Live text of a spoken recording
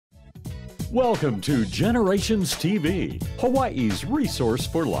Welcome to Generations TV, Hawaii's resource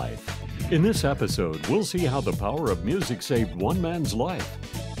for life. In this episode, we'll see how the power of music saved one man's life.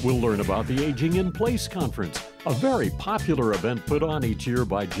 We'll learn about the Aging in Place Conference, a very popular event put on each year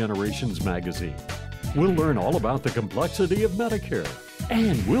by Generations magazine. We'll learn all about the complexity of Medicare,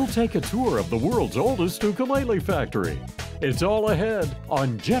 and we'll take a tour of the world's oldest ukulele factory. It's all ahead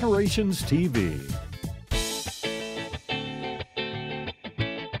on Generations TV.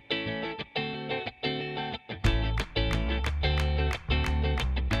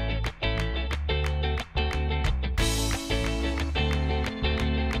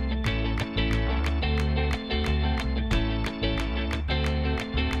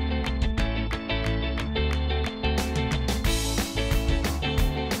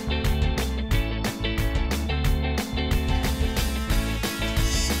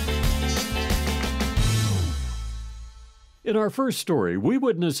 In our first story, we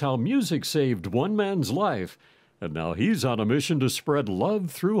witness how music saved one man's life, and now he's on a mission to spread love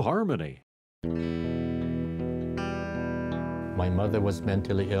through harmony. My mother was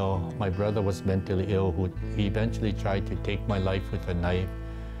mentally ill. My brother was mentally ill, who eventually tried to take my life with a knife.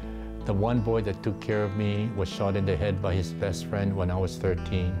 The one boy that took care of me was shot in the head by his best friend when I was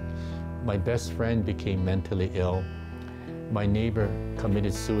 13. My best friend became mentally ill. My neighbor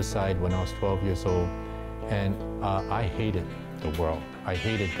committed suicide when I was 12 years old. And I hated the world. I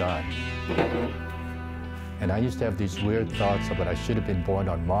hated God. And I used to have these weird thoughts about I should have been born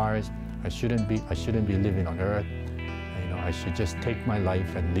on Mars. I shouldn't be living on Earth. I should just take my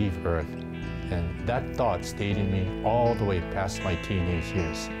life and leave Earth. And that thought stayed in me all the way past my teenage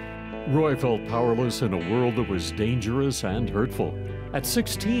years. Roy felt powerless in a world that was dangerous and hurtful. At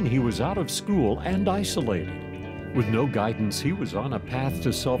 16, he was out of school and isolated. With no guidance, he was on a path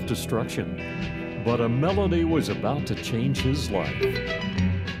to self-destruction. But a melody was about to change his life.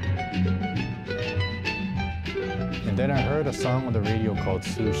 And then I heard a song on the radio called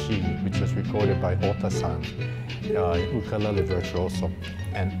Sushi, which was recorded by Ota-san, ukulele virtuoso.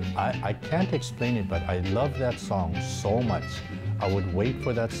 And I can't explain it, but I love that song so much. I would wait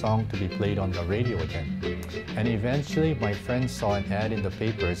for that song to be played on the radio again. And eventually, my friend saw an ad in the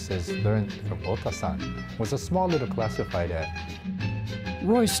paper. It says, "Learn from Ota-san." It was a small little classified ad.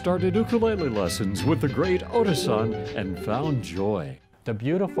 Roy started ukulele lessons with the great Ota-san and found joy. The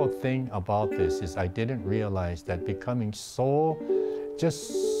beautiful thing about this is I didn't realize that becoming so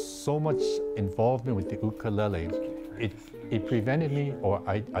much involvement with the ukulele, it prevented me, or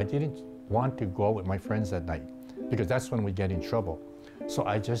I didn't want to go out with my friends at night, because that's when we get in trouble. So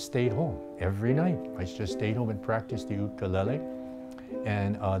I just stayed home every night. I just stayed home and practiced the ukulele,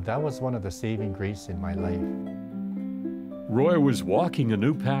 and that was one of the saving grace in my life. Roy was walking a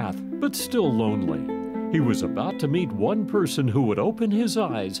new path, but still lonely. He was about to meet one person who would open his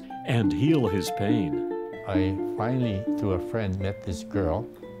eyes and heal his pain. I finally, through a friend, met this girl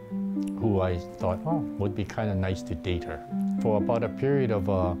who I thought, would be kind of nice to date her. For about a period of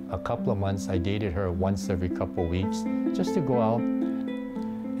a couple of months, I dated her once every couple of weeks, just to go out.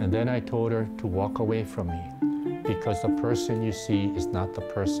 And then I told her to walk away from me, because the person you see is not the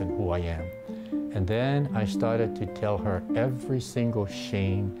person who I am. And then I started to tell her every single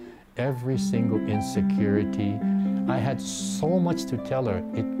shame, every single insecurity. I had so much to tell her.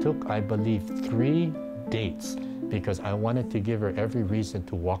 It took, I believe, 3 dates, because I wanted to give her every reason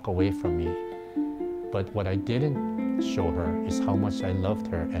to walk away from me. But what I didn't show her is how much I loved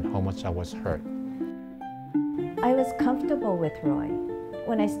her and how much I was hurt. I was comfortable with Roy.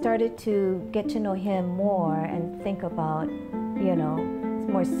 When I started to get to know him more and think about,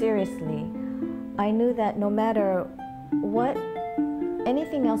 more seriously, I knew that no matter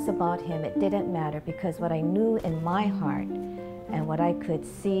anything else about him, it didn't matter, because what I knew in my heart and what I could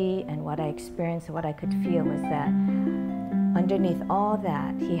see and what I experienced and what I could feel was that underneath all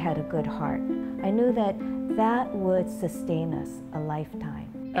that, he had a good heart. I knew that that would sustain us a lifetime.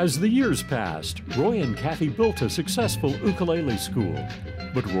 As the years passed, Roy and Kathy built a successful ukulele school,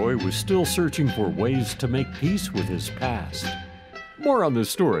 but Roy was still searching for ways to make peace with his past. More on this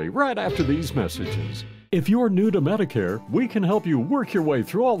story right after these messages. If you're new to Medicare, we can help you work your way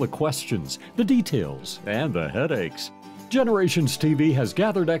through all the questions, the details, and the headaches. Generations TV has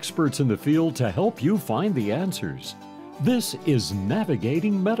gathered experts in the field to help you find the answers. This is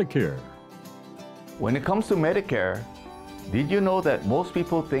Navigating Medicare. When it comes to Medicare, did you know that most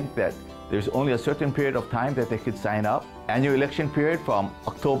people think that there's only a certain period of time that they could sign up? Annual election period from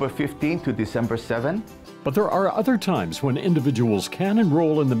October 15 to December 7? But there are other times when individuals can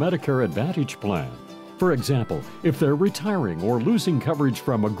enroll in the Medicare Advantage plan. For example, if they're retiring or losing coverage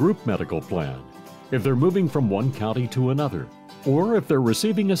from a group medical plan, if they're moving from one county to another, or if they're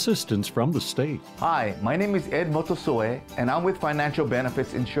receiving assistance from the state. Hi, my name is Ed Motosoe, and I'm with Financial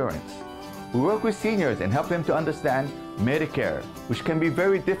Benefits Insurance. We work with seniors and help them to understand Medicare, which can be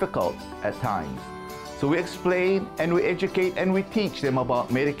very difficult at times. So we explain and we educate and we teach them about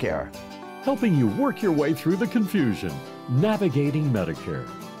Medicare. Helping you work your way through the confusion, navigating Medicare.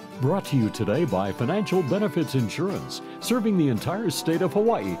 Brought to you today by Financial Benefits Insurance, serving the entire state of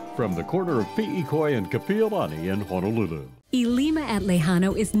Hawaii from the corner of Pi'ikoi and Kapiolani in Honolulu. Ilima at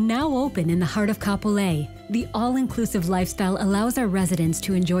Lehano is now open in the heart of Kapolei. The all-inclusive lifestyle allows our residents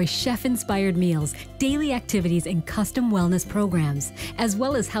to enjoy chef-inspired meals, daily activities, and custom wellness programs, as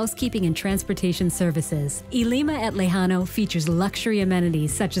well as housekeeping and transportation services. Ilima at Lehano features luxury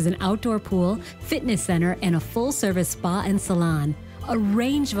amenities such as an outdoor pool, fitness center, and a full-service spa and salon. A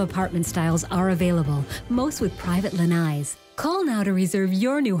range of apartment styles are available, most with private lanais. Call now to reserve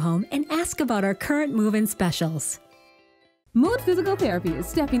your new home and ask about our current move-in specials. Mood Physical Therapy is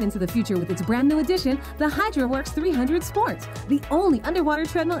stepping into the future with its brand new addition, the HydroWorks 300 Sport, the only underwater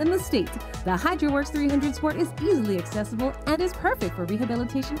treadmill in the state. The HydroWorks 300 Sport is easily accessible and is perfect for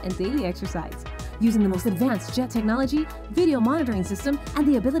rehabilitation and daily exercise. Using the most advanced jet technology, video monitoring system, and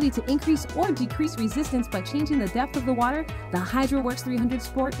the ability to increase or decrease resistance by changing the depth of the water, the HydroWorks 300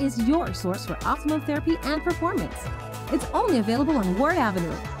 Sport is your source for optimum therapy and performance. It's only available on Ward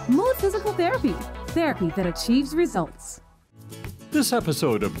Avenue. Mood Physical Therapy, therapy that achieves results. This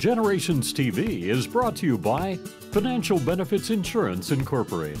episode of Generations TV is brought to you by Financial Benefits Insurance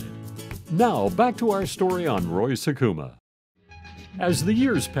Incorporated. Now, back to our story on Roy Sakuma. As the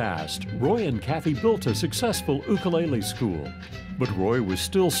years passed, Roy and Kathy built a successful ukulele school, but Roy was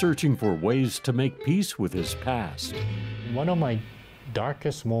still searching for ways to make peace with his past. One of my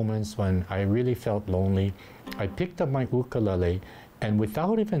darkest moments when I really felt lonely, I picked up my ukulele and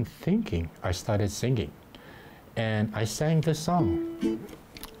without even thinking, I started singing. And I sang this song.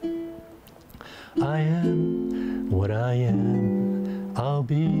 I am what I am, I'll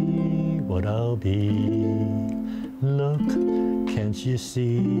be what I'll be. Look, can't you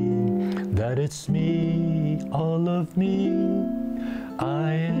see that it's me, all of me?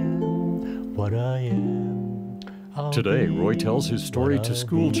 I am what I am. Today, Roy tells his story to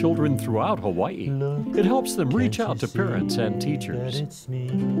school children throughout Hawaii. It helps them reach out to parents and teachers.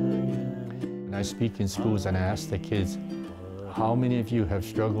 When I speak in schools and I ask the kids, how many of you have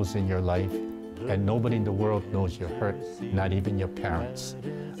struggles in your life and nobody in the world knows you're hurt, not even your parents?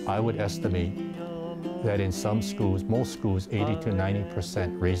 I would estimate that in some schools, most schools, 80 to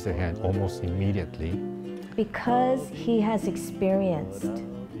 90% raise their hand almost immediately. Because he has experienced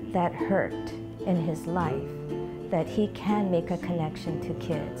that hurt in his life, that he can make a connection to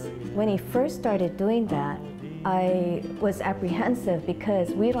kids. When he first started doing that, I was apprehensive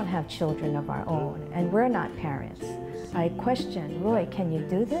because we don't have children of our own and we're not parents. I questioned, Roy, can you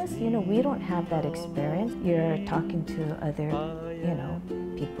do this? You know, we don't have that experience. You're talking to other,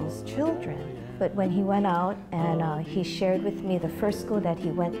 people's children. But when he went out and he shared with me the first school that he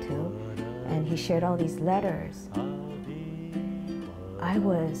went to, and he shared all these letters, I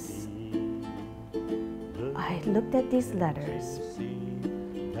looked at these letters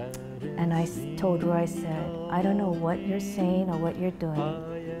and I told Roy, I said, I don't know what you're saying or what you're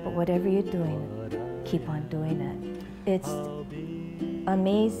doing, but whatever you're doing, keep on doing it. It's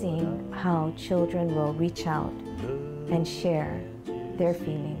amazing how children will reach out and share their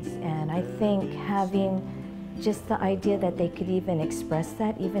feelings. And I think having just the idea that they could even express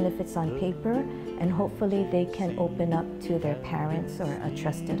that, even if it's on paper, and hopefully they can open up to their parents or a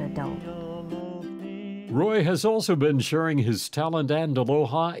trusted adult. Roy has also been sharing his talent and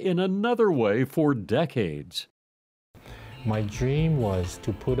aloha in another way for decades. My dream was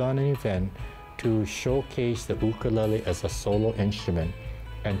to put on an event to showcase the ukulele as a solo instrument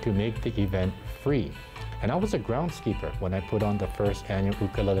and to make the event free. And I was a groundskeeper when I put on the first annual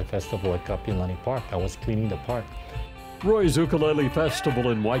ukulele festival at Kapiolani Park. I was cleaning the park. Roy's Ukulele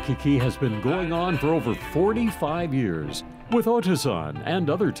Festival in Waikiki has been going on for over 45 years, with Otasan and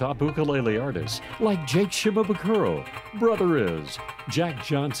other top ukulele artists like Jake Shimabukuro, Brother Is, Jack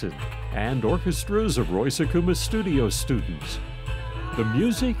Johnson, and orchestras of Roy Sakuma's studio students. The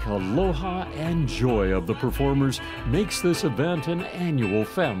music, aloha, and joy of the performers makes this event an annual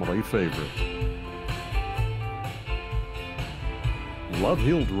family favorite. Love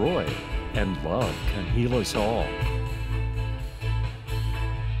healed Roy, and love can heal us all.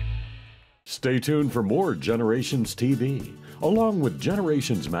 Stay tuned for more Generations TV, along with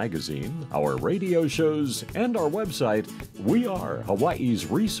Generations Magazine, our radio shows, and our website. We are Hawaii's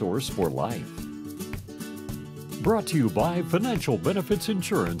resource for life. Brought to you by Financial Benefits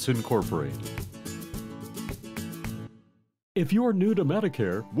Insurance Incorporated. If you're new to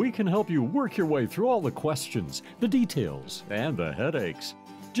Medicare, we can help you work your way through all the questions, the details, and the headaches.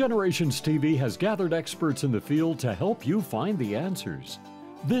 Generations TV has gathered experts in the field to help you find the answers.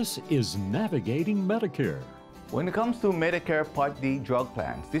 This is Navigating Medicare. When it comes to Medicare Part D drug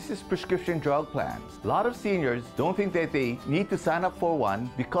plans, this is prescription drug plans. A lot of seniors don't think that they need to sign up for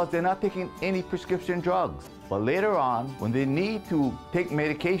one because they're not taking any prescription drugs. But later on, when they need to take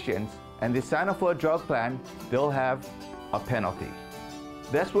medications and they sign up for a drug plan, they'll have a penalty.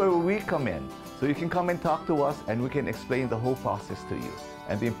 That's where we come in. So you can come and talk to us and we can explain the whole process to you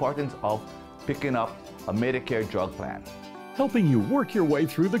and the importance of picking up a Medicare drug plan. Helping you work your way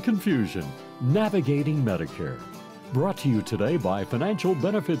through the confusion. Navigating Medicare. Brought to you today by Financial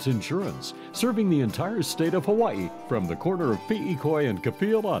Benefits Insurance, serving the entire state of Hawaii from the corner of Pi'ikoi and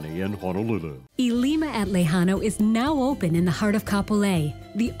Kapiolani in Honolulu. Ilima at Lehano is now open in the heart of Kapolei.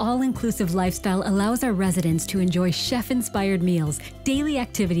 The all-inclusive lifestyle allows our residents to enjoy chef-inspired meals, daily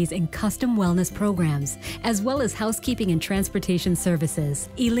activities, and custom wellness programs, as well as housekeeping and transportation services.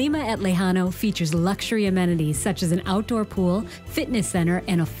 Ilima at Lehano features luxury amenities such as an outdoor pool, fitness center,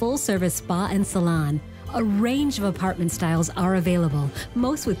 and a full-service spa and salon. A range of apartment styles are available,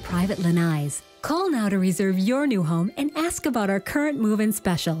 most with private lanais. Call now to reserve your new home and ask about our current move-in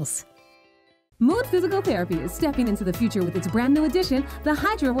specials. Mood Physical Therapy is stepping into the future with its brand new addition, the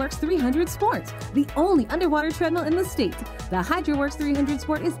HydroWorks 300 Sport, the only underwater treadmill in the state. The HydroWorks 300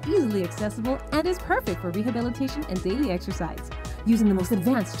 Sport is easily accessible and is perfect for rehabilitation and daily exercise. Using the most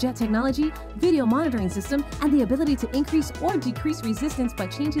advanced jet technology, video monitoring system, and the ability to increase or decrease resistance by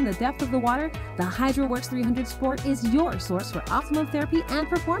changing the depth of the water, the HydroWorks 300 Sport is your source for optimum therapy and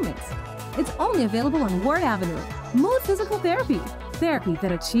performance. It's only available on Ward Avenue. Mood Physical Therapy, therapy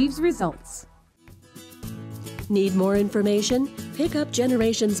that achieves results. Need more information? Pick up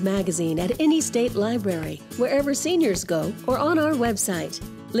Generations magazine at any state library, wherever seniors go, or on our website.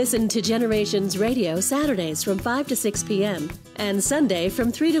 Listen to Generations Radio Saturdays from 5 to 6 p.m. and Sunday from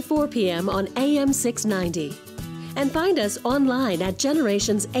 3 to 4 p.m. on AM 690. And find us online at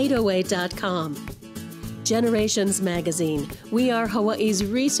generations808.com. Generations Magazine. We are Hawaii's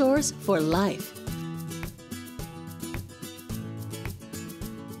resource for life.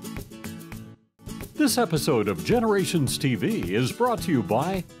 This episode of Generations TV is brought to you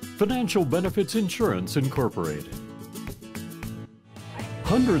by Financial Benefits Insurance Incorporated.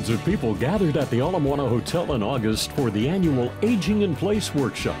 Hundreds of people gathered at the Ala Moana Hotel in August for the annual Aging in Place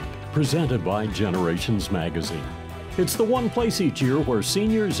workshop presented by Generations Magazine. It's the one place each year where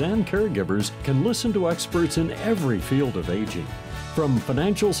seniors and caregivers can listen to experts in every field of aging, from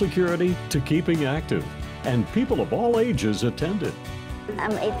financial security to keeping active, and people of all ages attended.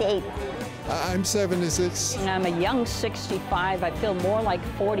 I'm 88. I'm 76. I'm a young 65. I feel more like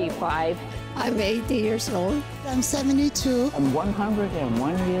 45. I'm 80 years old. I'm 72. I'm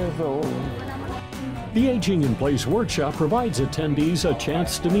 101 years old. The Aging in Place workshop provides attendees a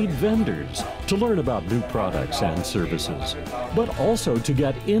chance to meet vendors, to learn about new products and services, but also to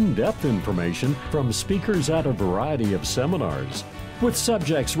get in-depth information from speakers at a variety of seminars, with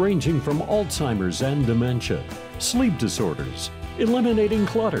subjects ranging from Alzheimer's and dementia, sleep disorders, eliminating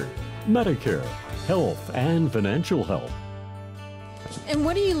clutter, Medicare, health, and financial health. And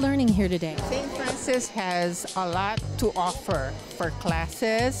what are you learning here today? St. Francis has a lot to offer for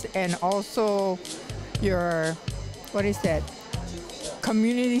classes and also your,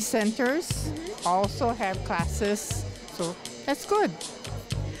 community centers also have classes, so that's good.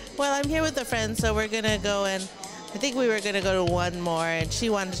 Well, I'm here with a friend, so we're gonna go and I think we were gonna go to one more and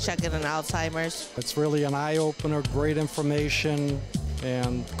she wanted to check in on Alzheimer's. It's really an eye-opener, great information,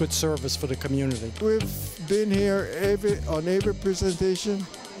 and good service for the community. We've been here on every presentation,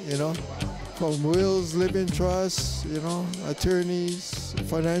 from wills, living trusts, attorneys,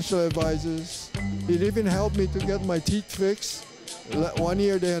 financial advisors. It even helped me to get my teeth fixed. 1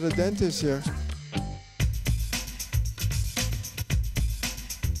 year they had a dentist here.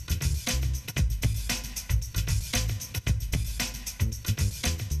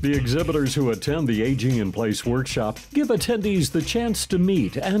 The exhibitors who attend the Aging in Place workshop give attendees the chance to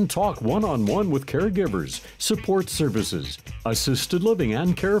meet and talk one-on-one with caregivers, support services, assisted living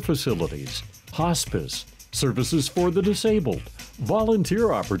and care facilities, hospice, services for the disabled,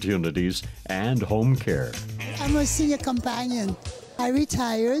 volunteer opportunities, and home care. I'm a senior companion. I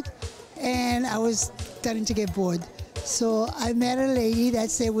retired and I was starting to get bored. So I met a lady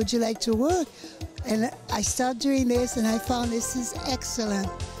that said, "Would you like to work?" And I started doing this and I found this is excellent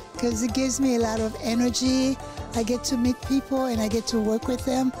because it gives me a lot of energy. I get to meet people and I get to work with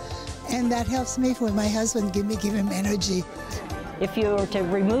them, and that helps me with my husband, give him energy. If you were to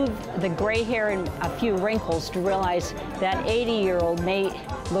remove the gray hair and a few wrinkles, to realize that 80-year-old may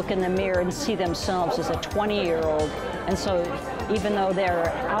look in the mirror and see themselves as a 20-year-old. And so even though their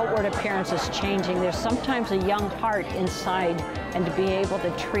outward appearance is changing, there's sometimes a young heart inside, and to be able to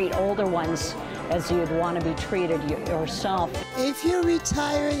treat older ones as you'd want to be treated yourself. If you're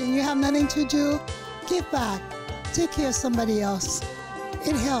retired and you have nothing to do, give back. Take care of somebody else.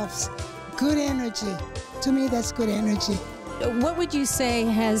 It helps. Good energy. To me, that's good energy. What would you say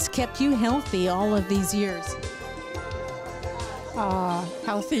has kept you healthy all of these years?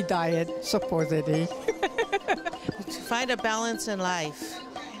 Healthy diet, supposedly. Find a balance in life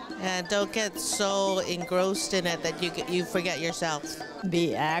and don't get so engrossed in it that you forget yourself.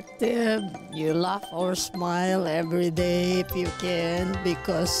 Be active. You laugh or smile every day if you can,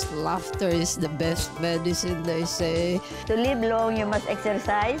 because laughter is the best medicine, they say. To live long, you must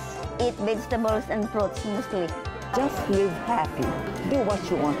exercise, eat vegetables and fruits mostly. Just live happy. Do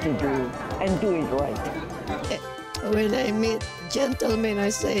what you want to do and do it right. When I meet gentlemen, I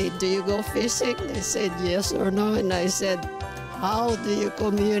say, do you go fishing? They said yes or no, and I said, how do you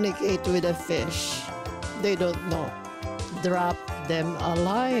communicate with a fish? They don't know. Drop them a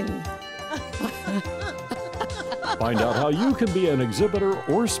line. Find out how you can be an exhibitor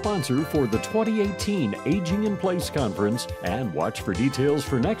or sponsor for the 2018 Aging in Place Conference and watch for details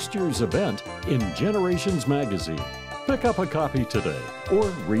for next year's event in Generations Magazine. Pick up a copy today or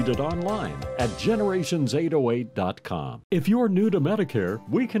read it online at generations808.com. If you're new to Medicare,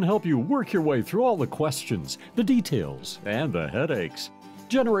 we can help you work your way through all the questions, the details, and the headaches.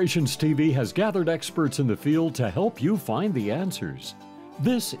 Generations TV has gathered experts in the field to help you find the answers.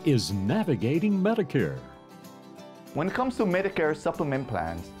 This is Navigating Medicare. When it comes to Medicare supplement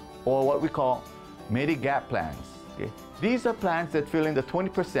plans, or what we call Medigap plans, okay, these are plans that fill in the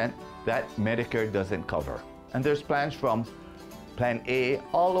 20% that Medicare doesn't cover. And there's plans from Plan A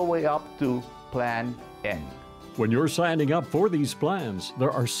all the way up to Plan N. When you're signing up for these plans,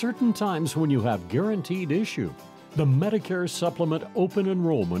 there are certain times when you have guaranteed issue, the Medicare Supplement Open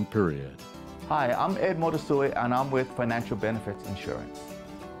Enrollment Period. Hi, I'm Ed Motosoy, and I'm with Financial Benefits Insurance.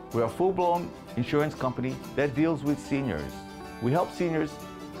 We're a full-blown insurance company that deals with seniors. We help seniors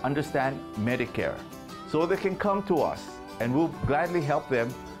understand Medicare so they can come to us, and we'll gladly help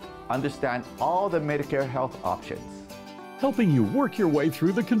them understand all the Medicare health options. Helping you work your way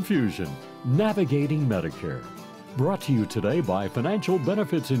through the confusion, Navigating Medicare. Brought to you today by Financial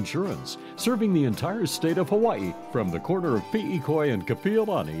Benefits Insurance, serving the entire state of Hawaii from the corner of Pi'ikoi and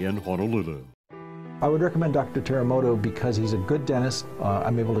Kapiolani in Honolulu. I would recommend Dr. Teramoto because he's a good dentist.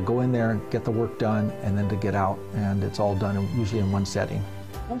 I'm able to go in there and get the work done and then to get out, and it's all done usually in one setting.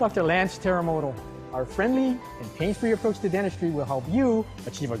 I'm Dr. Lance Teramoto. Our friendly and pain-free approach to dentistry will help you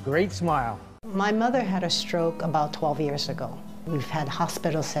achieve a great smile. My mother had a stroke about 12 years ago. We've had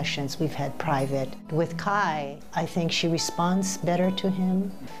hospital sessions, we've had private. With Kai, I think she responds better to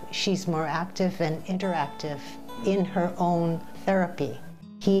him. She's more active and interactive in her own therapy.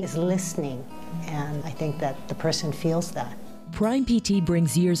 He is listening, and I think that the person feels that. Prime PT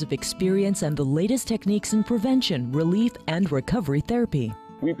brings years of experience and the latest techniques in prevention, relief, and recovery therapy.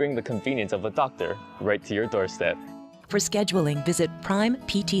 We bring the convenience of a doctor right to your doorstep. For scheduling, visit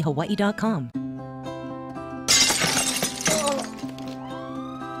primepthawaii.com.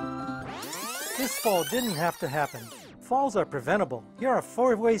 This fall didn't have to happen. Falls are preventable. Here are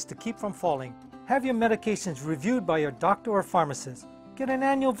 4 ways to keep from falling. Have your medications reviewed by your doctor or pharmacist. Get an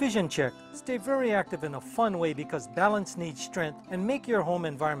annual vision check. Stay very active in a fun way because balance needs strength, and make your home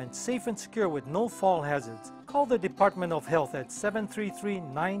environment safe and secure with no fall hazards. Call the Department of Health at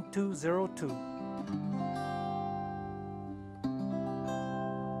 733-9202.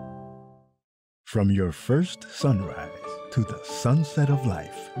 From your first sunrise to the sunset of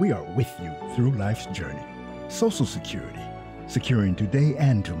life, we are with you through life's journey. Social Security, securing today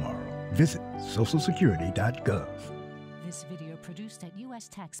and tomorrow. Visit socialsecurity.gov. This video produced at U.S.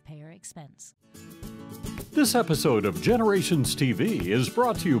 taxpayer expense. This episode of Generations TV is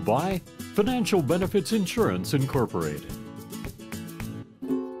brought to you by Financial Benefits Insurance Incorporated.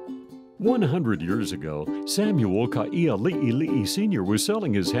 100 years ago, Samuel Ka'iali'i Sr. was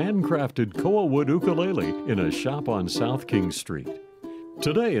selling his handcrafted koa wood ukulele in a shop on South King Street.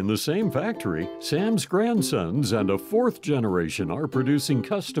 Today, in the same factory, Sam's grandsons and a 4th generation are producing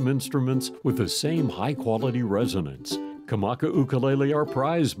custom instruments with the same high-quality resonance. Kamaka ukulele are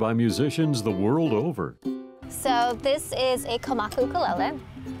prized by musicians the world over. So this is a Kamaka ukulele.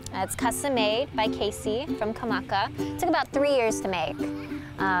 It's custom made by Casey from Kamaka. It took about 3 years to make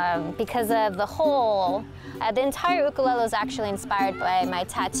because of the hole. The entire ukulele is actually inspired by my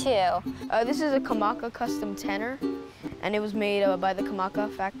tattoo. This is a Kamaka custom tenor. and it was made by the Kamaka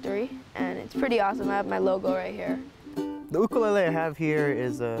factory, and it's pretty awesome. I have my logo right here. The ukulele I have here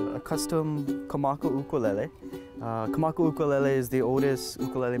is a custom Kamaka ukulele. Kamaka ukulele is the oldest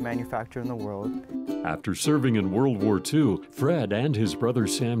ukulele manufacturer in the world. After serving in World War II, Fred and his brother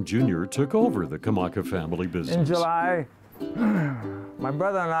Sam Jr. took over the Kamaka family business. In July, my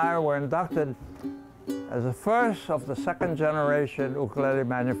brother and I were inducted as the first of the second generation ukulele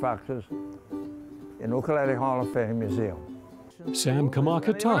manufacturers in Ukulele Hall of Fame Museum. Sam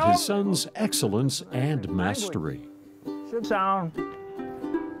Kamaka taught his sons excellence and mastery. Should sound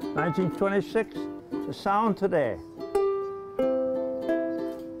 1926 to sound today.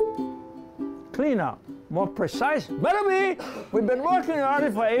 Cleaner, more precise, better be. We've been working on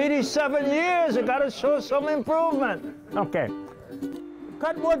it for 87 years. I gotta show some improvement. Okay.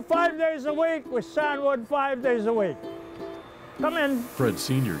 Cut wood 5 days a week with sandwood 5 days a week. Come in. Fred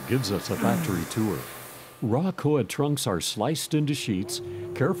Sr. gives us a factory tour. Raw koa trunks are sliced into sheets,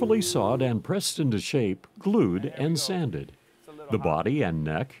 carefully sawed and pressed into shape, glued and sanded. The body and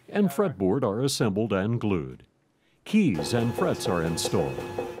neck and fretboard are assembled and glued. Keys and frets are installed.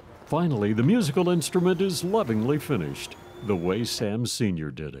 Finally, the musical instrument is lovingly finished, the way Sam Sr.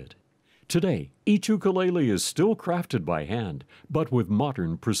 did it. Today, each ukulele is still crafted by hand, but with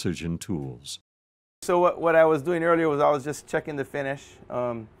modern precision tools. So what I was doing earlier was I was just checking the finish.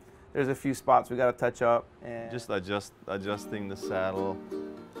 There's a few spots we got to touch up. And just adjusting the saddle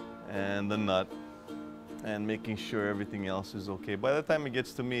and the nut and making sure everything else is okay. By the time it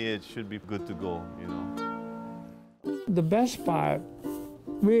gets to me, it should be good to go, you know. The best part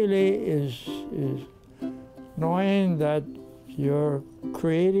really is knowing that you're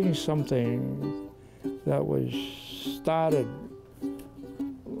creating something that was started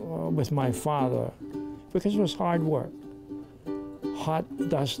with my father, because it was hard work. Hot,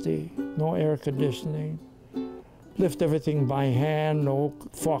 dusty, no air conditioning, lift everything by hand, no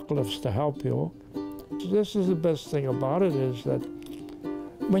forklifts to help you. So this is the best thing about it, is that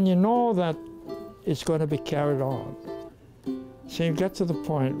when you know that it's going to be carried on, so you get to the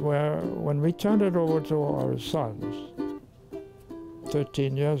point where when we turned it over to our sons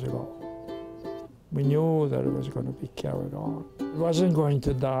 13 years ago, we knew that it was going to be carried on. It wasn't going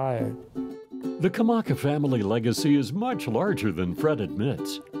to die. The Kamaka family legacy is much larger than Fred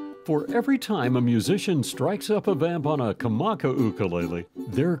admits. For every time a musician strikes up a vamp on a Kamaka ukulele,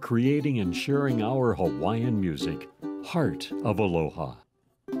 they're creating and sharing our Hawaiian music, Heart of Aloha.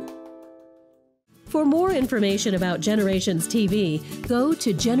 For more information about Generations TV, go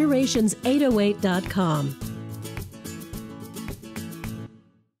to generations808.com.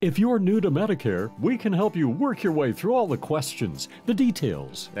 If you're new to Medicare, we can help you work your way through all the questions, the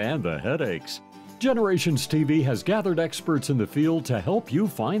details, and the headaches. Generations TV has gathered experts in the field to help you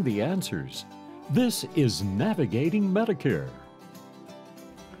find the answers. This is Navigating Medicare.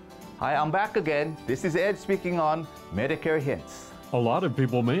 Hi, I'm back again. This is Ed speaking on Medicare Hits. A lot of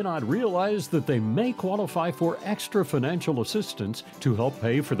people may not realize that they may qualify for extra financial assistance to help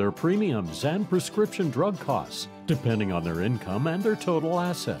pay for their premiums and prescription drug costs, depending on their income and their total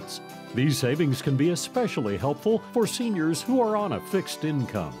assets. These savings can be especially helpful for seniors who are on a fixed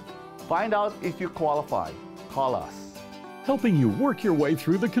income. Find out if you qualify. Call us. Helping you work your way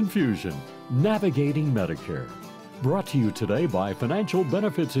through the confusion. Navigating Medicare. Brought to you today by Financial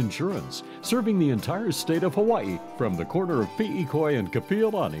Benefits Insurance, serving the entire state of Hawaii from the corner of Pi'ikoi and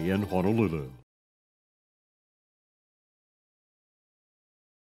Kapiolani in Honolulu.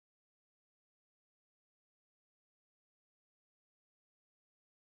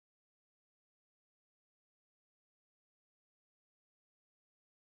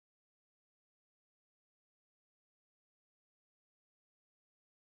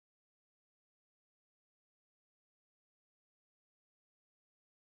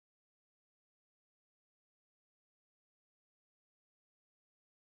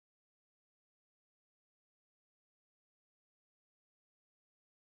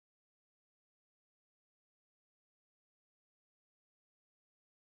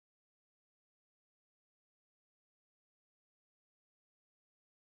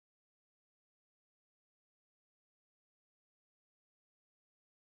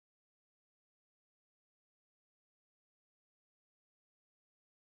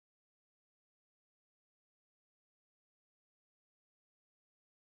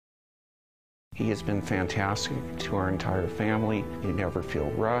 He has been fantastic to our entire family. You never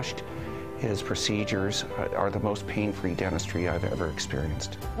feel rushed. His procedures are the most pain-free dentistry I've ever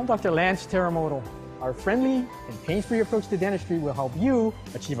experienced. I'm Dr. Lance Teramoto. Our friendly and pain-free approach to dentistry will help you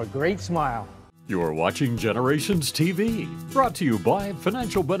achieve a great smile. You're watching Generations TV, brought to you by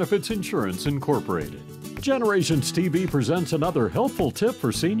Financial Benefits Insurance Incorporated. Generations TV presents another helpful tip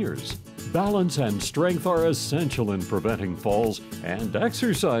for seniors. Balance and strength are essential in preventing falls, and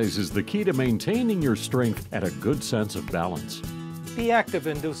exercise is the key to maintaining your strength and a good sense of balance. Be active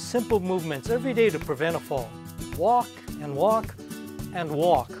and do simple movements every day to prevent a fall. Walk and walk and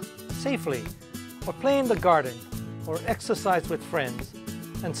walk safely, or play in the garden, or exercise with friends,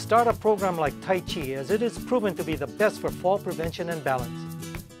 and start a program like Tai Chi, as it is proven to be the best for fall prevention and balance.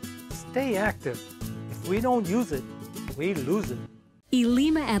 Stay active. If we don't use it, we lose it.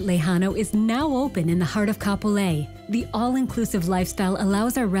 Ilima at Lejano is now open in the heart of Kapolei. The all-inclusive lifestyle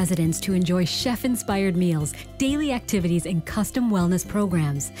allows our residents to enjoy chef-inspired meals, daily activities, and custom wellness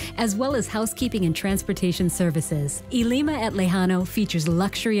programs, as well as housekeeping and transportation services. Ilima at Lejano features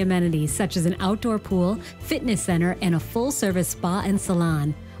luxury amenities such as an outdoor pool, fitness center, and a full-service spa and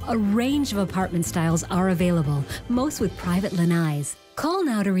salon. A range of apartment styles are available, most with private lanais. Call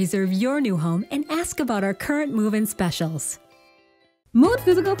now to reserve your new home and ask about our current move-in specials. Mood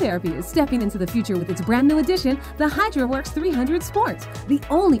Physical Therapy is stepping into the future with its brand new addition, the HydroWorks 300 Sport, the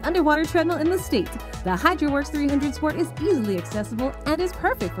only underwater treadmill in the state. The HydroWorks 300 Sport is easily accessible and is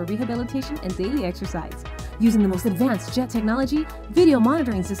perfect for rehabilitation and daily exercise. Using the most advanced jet technology, video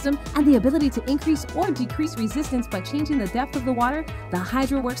monitoring system, and the ability to increase or decrease resistance by changing the depth of the water, the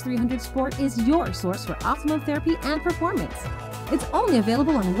HydroWorks 300 Sport is your source for optimum therapy and performance. It's only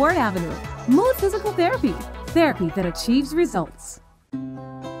available on Ward Avenue. Mood Physical Therapy, therapy that achieves results.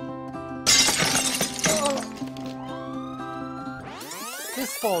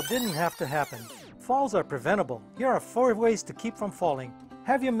 This fall didn't have to happen. Falls are preventable. Here are 4 ways to keep from falling.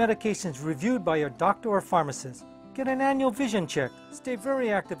 Have your medications reviewed by your doctor or pharmacist. Get an annual vision check. Stay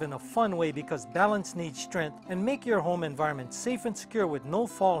very active in a fun way because balance needs strength, and make your home environment safe and secure with no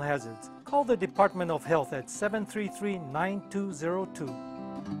fall hazards. Call the Department of Health at 733-9202.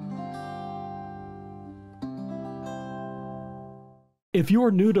 If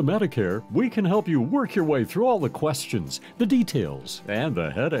you're new to Medicare, we can help you work your way through all the questions, the details, and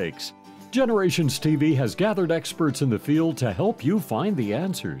the headaches. Generations TV has gathered experts in the field to help you find the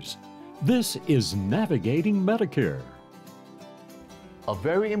answers. This is Navigating Medicare. A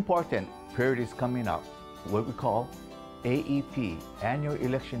very important period is coming up, what we call AEP, Annual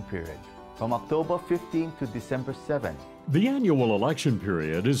Election Period, from October 15 to December 7. The annual election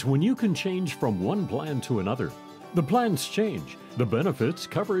period is when you can change from one plan to another. The plans change. The benefits,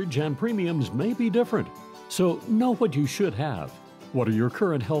 coverage, and premiums may be different. So know what you should have. What are your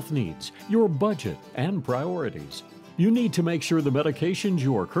current health needs, your budget, and priorities? You need to make sure the medications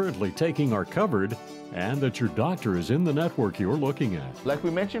you are currently taking are covered and that your doctor is in the network you're looking at. Like we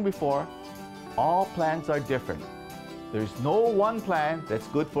mentioned before, all plans are different. There's no one plan that's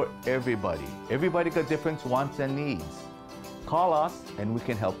good for everybody. Everybody got different wants and needs. Call us and we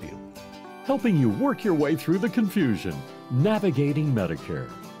can help you. Helping you work your way through the confusion. Navigating Medicare.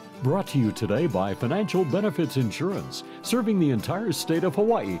 Brought to you today by Financial Benefits Insurance, serving the entire state of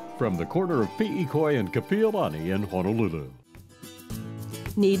Hawaii from the corner of Pi'ikoi and Kapiolani in Honolulu.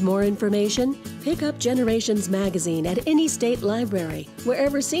 Need more information? Pick up Generations magazine at any state library,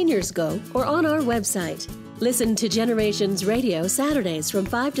 wherever seniors go, or on our website. Listen to Generations Radio Saturdays from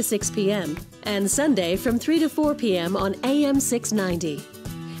 5 to 6 p.m. and Sunday from 3 to 4 p.m. on AM 690.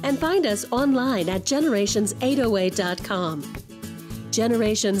 And find us online at generations808.com.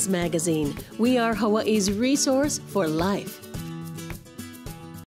 Generations Magazine. We are Hawaii's resource for life.